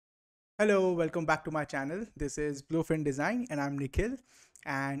Hello, welcome back to my channel. This is Bluefin Design and I'm Nikhil.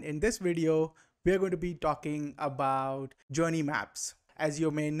 And in this video, we're going to be talking about journey maps. As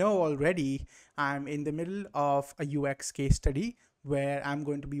you may know already, I'm in the middle of a UX case study where I'm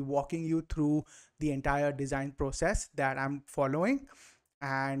going to be walking you through the entire design process that I'm following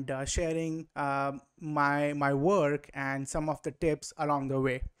and sharing my work and some of the tips along the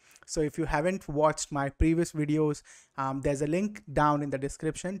way. So if you haven't watched my previous videos, there's a link down in the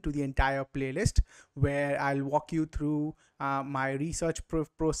description to the entire playlist where I'll walk you through my research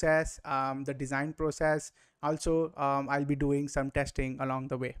process, the design process. Also, I'll be doing some testing along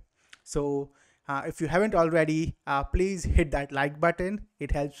the way. So if you haven't already, please hit that like button.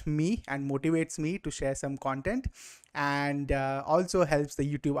 It helps me and motivates me to share some content and also helps the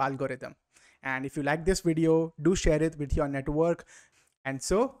YouTube algorithm. And if you like this video, do share it with your network. And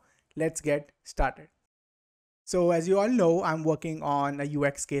so let's get started. So as you all know, I'm working on a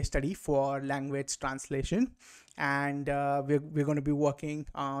UX case study for language translation. And we're going to be working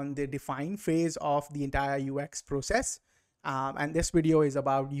on the define phase of the entire UX process. And this video is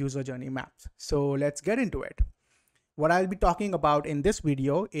about user journey maps. So let's get into it. What I'll be talking about in this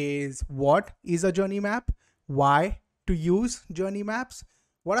video is what is a journey map, why to use journey maps,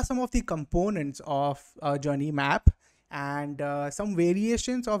 what are some of the components of a journey map, and some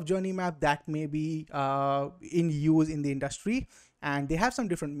variations of journey map that may be in use in the industry, and they have some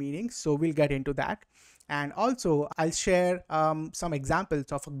different meanings. So we'll get into that. And also I'll share some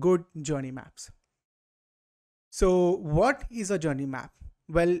examples of good journey maps. So what is a journey map?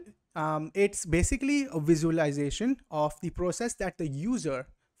 Well, it's basically a visualization of the process that the user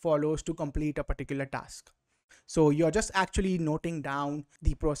follows to complete a particular task. So you're just actually noting down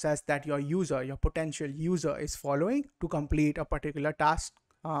the process that your user, your potential user, is following to complete a particular task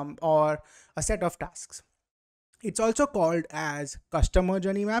or a set of tasks. It's also called as customer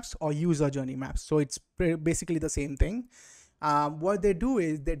journey maps or user journey maps. So it's basically the same thing. What they do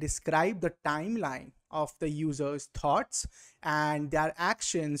is they describe the timeline of the user's thoughts and their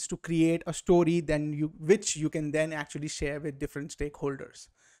actions to create a story which you can then actually share with different stakeholders.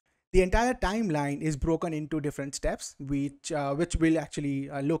 The entire timeline is broken into different steps, which we'll actually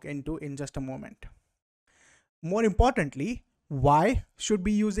look into in just a moment. More importantly, why should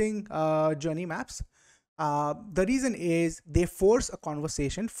be using journey maps? The reason is they force a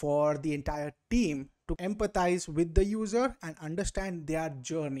conversation for the entire team to empathize with the user and understand their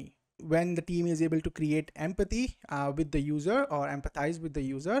journey. When the team is able to create empathy with the user or empathize with the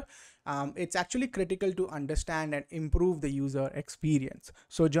user, it's actually critical to understand and improve the user experience.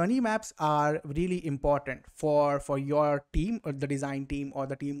 So journey maps are really important for your team or the design team or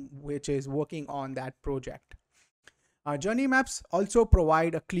the team which is working on that project. Journey maps also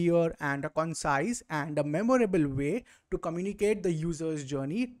provide a clear and a concise and a memorable way to communicate the user's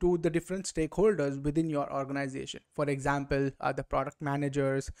journey to the different stakeholders within your organization. For example, the product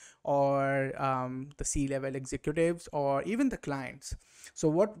managers or the C-level executives or even the clients. So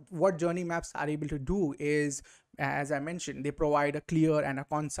what journey maps are able to do is, as I mentioned, they provide a clear and a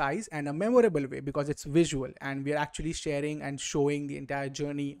concise and a memorable way because it's visual and we're actually sharing and showing the entire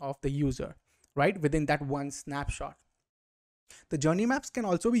journey of the user, right, within that one snapshot. The journey maps can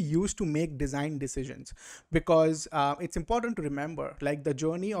also be used to make design decisions because it's important to remember, like, the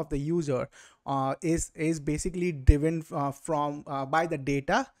journey of the user is basically driven by the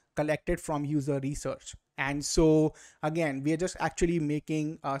data collected from user research. And so again, we are just actually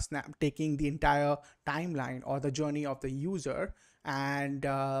making taking the entire timeline or the journey of the user and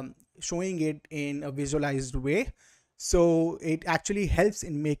showing it in a visualized way. So it actually helps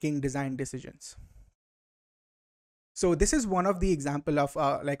in making design decisions. So this is one of the example of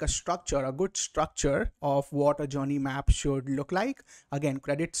like a good structure of what a journey map should look like. Again,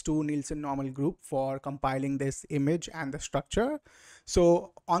 credits to Nielsen Normal Group for compiling this image and the structure.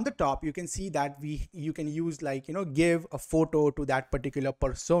 So on the top, you can see that you can use, like, give a photo to that particular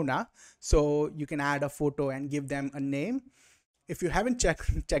persona. So you can add a photo and give them a name. If you haven't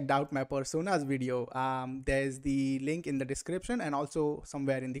checked out my personas video, there's the link in the description and also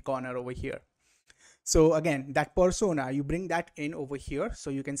somewhere in the corner over here. So again, that persona, you bring that in over here.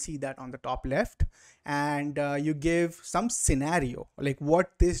 So you can see that on the top left, and you give some scenario, like what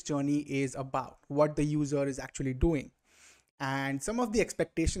this journey is about, what the user is actually doing, and some of the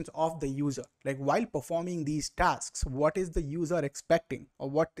expectations of the user, like while performing these tasks, what is the user expecting or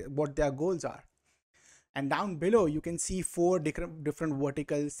what their goals are. And down below, you can see 4 different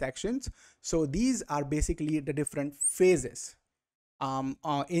vertical sections. So these are basically the different phases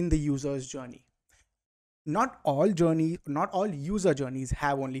in the user's journey. Not all user journeys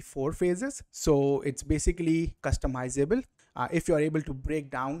have only 4 phases, so it's basically customizable. if you're able to break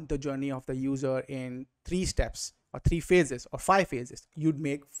down the journey of the user in 3 steps or 3 phases or 5 phases, you'd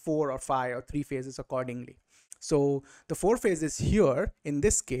make 4 or 5 or 3 phases accordingly. So the 4 phases here in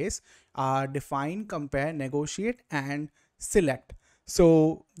this case are define, compare, negotiate, and select.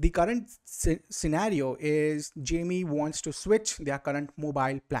 So the current scenario is Jamie wants to switch their current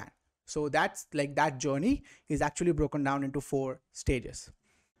mobile plan. So that's like that journey is actually broken down into 4 stages.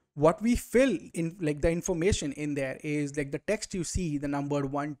 What we fill in, like the information in there, is like the text you see, the number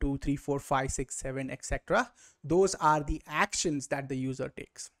 1, 2, 3, 4, 5, 6, 7, etc. Those are the actions that the user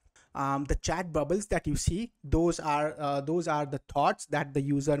takes. The chat bubbles that you see, those are the thoughts that the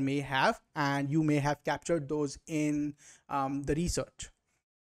user may have, and you may have captured those in the research.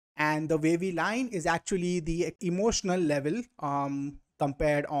 And the wavy line is actually the emotional level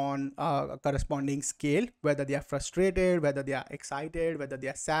compared on a corresponding scale, whether they are frustrated, whether they are excited, whether they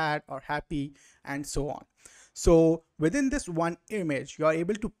are sad or happy, and so on. So within this one image, you are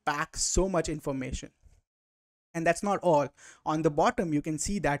able to pack so much information. And that's not all. On the bottom, you can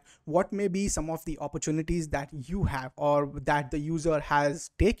see that what may be some of the opportunities that you have or that the user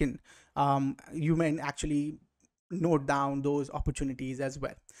has taken. You may actually note down those opportunities as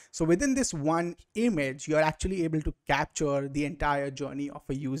well. So within this one image, you're actually able to capture the entire journey of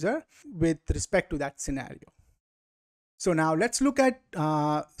a user with respect to that scenario. So now let's look at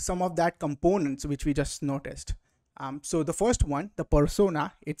some of that components which we just noticed. So the first one, the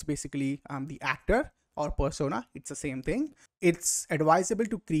persona, it's basically the actor or persona. It's the same thing. It's advisable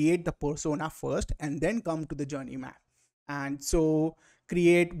to create the persona first and then come to the journey map. And so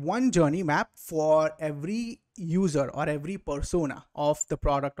create one journey map for every user or every persona of the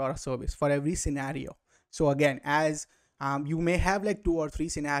product or a service, for every scenario. So again, as you may have like 2 or 3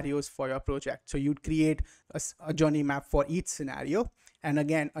 scenarios for your project. So you'd create a journey map for each scenario, and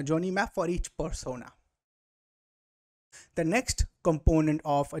again, a journey map for each persona. The next component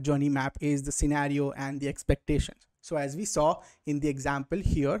of a journey map is the scenario and the expectations. So as we saw in the example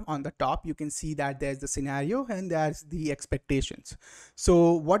here on the top, you can see that there's the scenario and there's the expectations.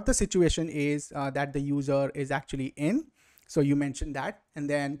 So what the situation is that the user is actually in. So you mentioned that, and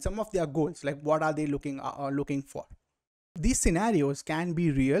then some of their goals, like what are they looking for. These scenarios can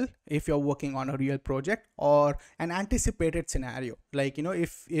be real if you're working on a real project, or an anticipated scenario, like, you know,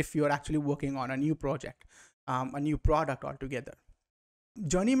 if you're actually working on a new project, a new product altogether.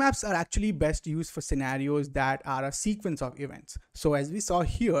 Journey maps are actually best used for scenarios that are a sequence of events. So as we saw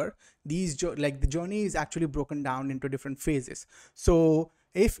here, these like the journey is actually broken down into different phases. So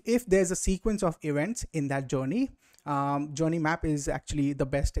if there's a sequence of events in that journey, journey map is actually the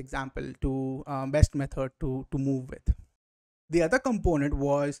best example to best method to move with. The other component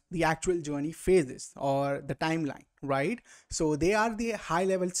was the actual journey phases or the timeline, right? So they are the high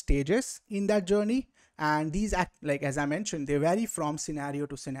level stages in that journey. And these like, as I mentioned, they vary from scenario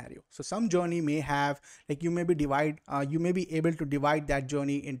to scenario. So some journey may have, like, you may be able to divide that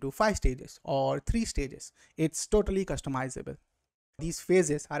journey into 5 stages or 3 stages. It's totally customizable. These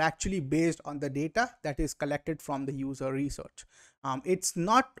phases are actually based on the data that is collected from the user research. It's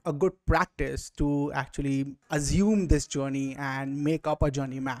not a good practice to actually assume this journey and make up a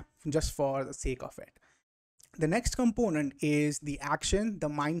journey map just for the sake of it. The next component is the action, the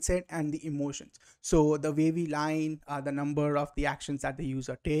mindset, and the emotions. So the wavy line, the number of the actions that the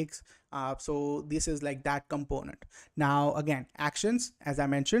user takes. So this is like that component. Now, again, actions, as I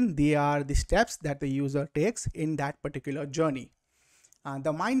mentioned, they are the steps that the user takes in that particular journey.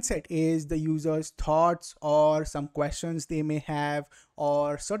 The mindset is the user's thoughts or some questions they may have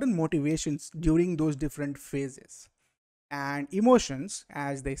or certain motivations during those different phases. And emotions,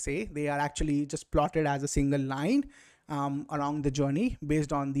 as they say, they are actually just plotted as a single line along the journey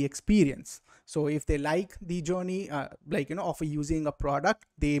based on the experience. So if they like the journey, like, you know, of using a product,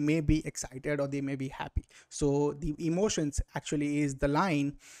 they may be excited or they may be happy. So the emotions actually is the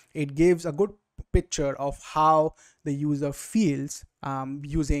line. It gives a good picture of how the user feels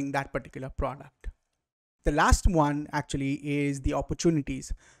using that particular product. The last one actually is the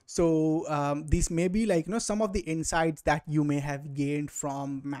opportunities. So these may be like, you know, some of the insights that you may have gained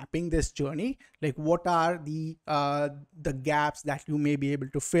from mapping this journey. Like, what are the gaps that you may be able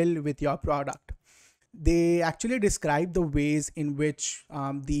to fill with your product. They actually describe the ways in which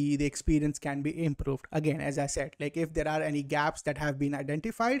the experience can be improved. Again, as I said, like if there are any gaps that have been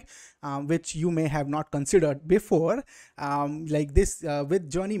identified, which you may have not considered before, like this with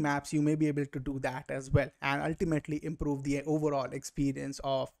journey maps, you may be able to do that as well and ultimately improve the overall experience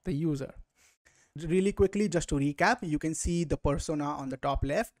of the user. Really quickly, just to recap, you can see the persona on the top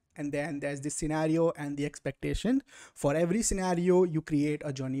left, and then there's the scenario and the expectation. For every scenario, you create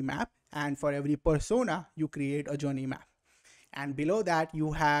a journey map, and for every persona, you create a journey map. And below that,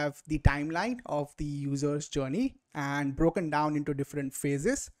 you have the timeline of the user's journey and broken down into different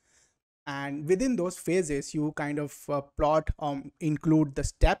phases. And within those phases, you kind of plot include the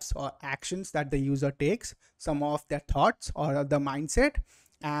steps or actions that the user takes, some of their thoughts or the mindset,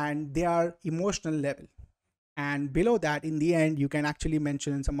 and their emotional level. And below that, in the end, you can actually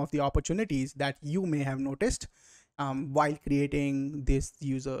mention some of the opportunities that you may have noticed while creating this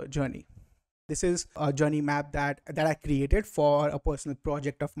user journey. This is a journey map that I created for a personal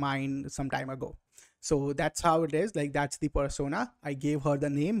project of mine some time ago. So that's how it is. Like, that's the persona. I gave her the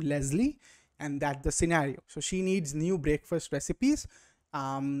name Leslie, and that's the scenario. So she needs new breakfast recipes,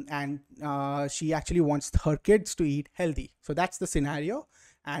 and she actually wants her kids to eat healthy. So that's the scenario.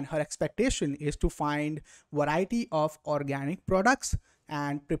 And her expectation is to find variety of organic products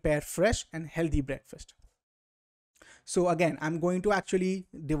and prepare fresh and healthy breakfast. So again, I'm going to actually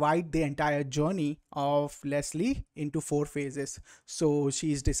divide the entire journey of Leslie into 4 phases. So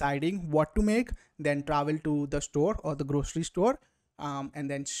she's deciding what to make, then travel to the store or the grocery store, and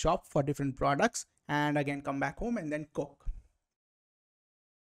then shop for different products, and again come back home and then cook.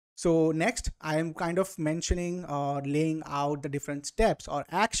 So next, I am kind of mentioning or laying out the different steps or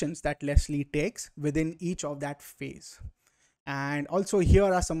actions that Leslie takes within each of that phase. And also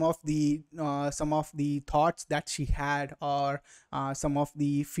here are some of the thoughts that she had, or some of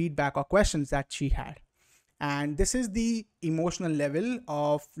the feedback or questions that she had. And this is the emotional level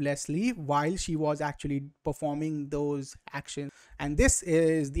of Leslie while she was actually performing those actions. And this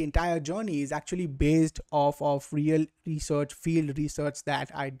is the entire journey is actually based off of real research, field research that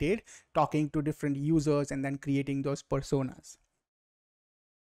I did, talking to different users and then creating those personas.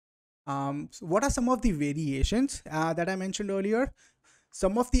 So what are some of the variations that I mentioned earlier?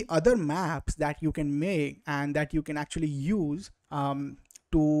 Some of the other maps that you can make and that you can actually use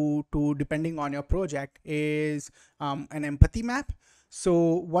to depending on your project is an empathy map.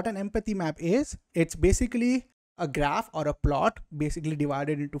 So what an empathy map is, it's basically a graph or a plot basically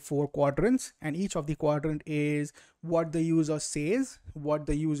divided into 4 quadrants, and each of the quadrant is what the user says, what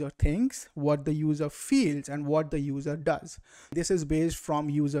the user thinks, what the user feels, and what the user does. This is based from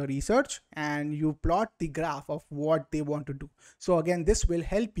user research, and you plot the graph of what they want to do. So again, this will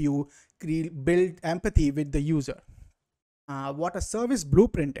help you build empathy with the user. What a service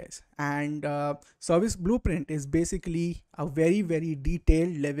blueprint is, and service blueprint is basically a very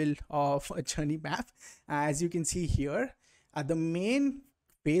detailed level of a journey map. As you can see here, the main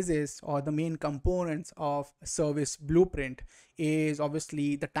phases or the main components of a service blueprint is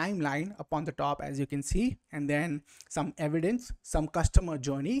obviously the timeline upon the top, as you can see, and then some evidence, some customer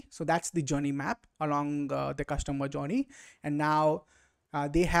journey. So that's the journey map along the customer journey. And now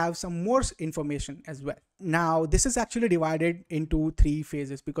they have some more information as well. Now this is actually divided into 3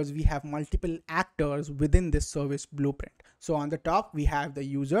 phases because we have multiple actors within this service blueprint. So on the top we have the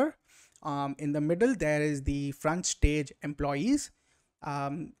user, in the middle there is the front stage employees,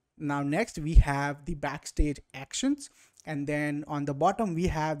 now next we have the backstage actions, and then on the bottom we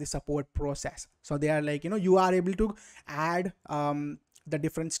have the support process. So they are like, you are able to add the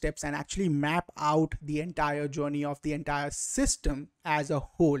different steps and actually map out the entire journey of the entire system as a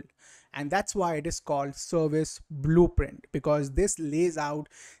whole. And that's why it is called service blueprint, because this lays out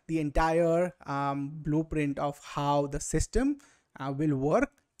the entire blueprint of how the system will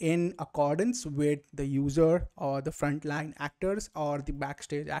work in accordance with the user or the frontline actors or the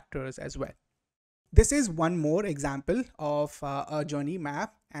backstage actors as well. This is one more example of a journey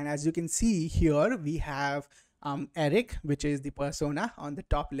map. And as you can see here, we have Eric, which is the persona on the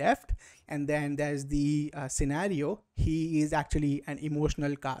top left, and then there's the scenario. He is actually an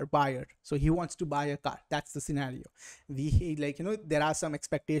emotional car buyer, so he wants to buy a car. That's the scenario. There are some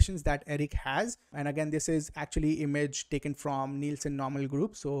expectations that Eric has, and again, this is actually image taken from Nielsen Normal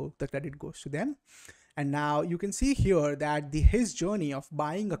Group, so the credit goes to them. And now you can see here that his journey of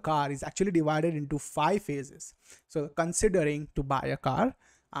buying a car is actually divided into 5 phases. So considering to buy a car,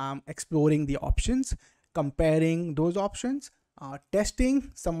 exploring the options, comparing those options,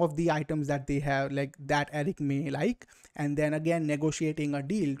 testing some of the items that they have, like that Eric may like, and then again negotiating a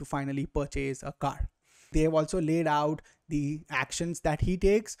deal to finally purchase a car. They have also laid out the actions that he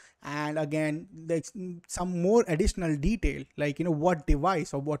takes, and again there's some more additional detail, like what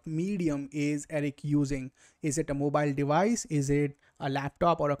device or what medium is Eric using. Is it a mobile device? Is it a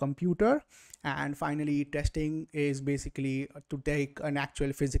laptop or a computer? And finally, testing is basically to take an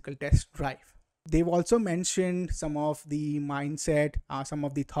actual physical test drive. They've also mentioned some of the mindset, some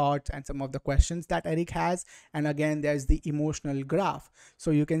of the thoughts, and some of the questions that Eric has. And again, there's the emotional graph. So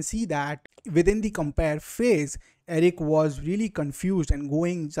you can see that within the compare phase, Eric was really confused and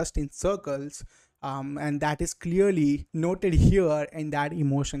going just in circles And that is clearly noted here in that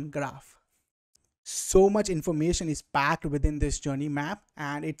emotion graph. So much information is packed within this journey map,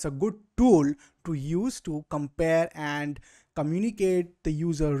 and it's a good tool to use to compare and communicate the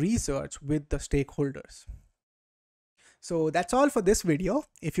user research with the stakeholders. So that's all for this video.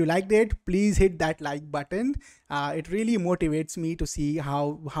 If you liked it, please hit that like button. It really motivates me to see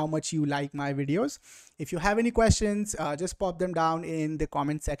how much you like my videos. If you have any questions, just pop them down in the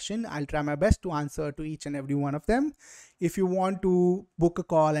comment section. I'll try my best to answer to each and every one of them. If you want to book a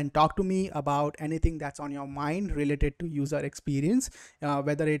call and talk to me about anything that's on your mind related to user experience,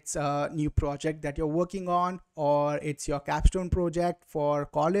 whether it's a new project that you're working on, or it's your capstone project for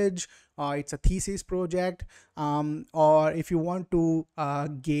college, or it's a thesis project, or if you want to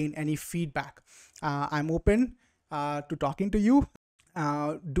gain any feedback, I'm open to talking to you.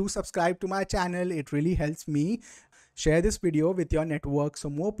 Do subscribe to my channel. It really helps me. Share this video with your network so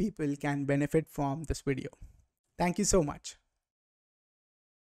more people can benefit from this video. Thank you so much.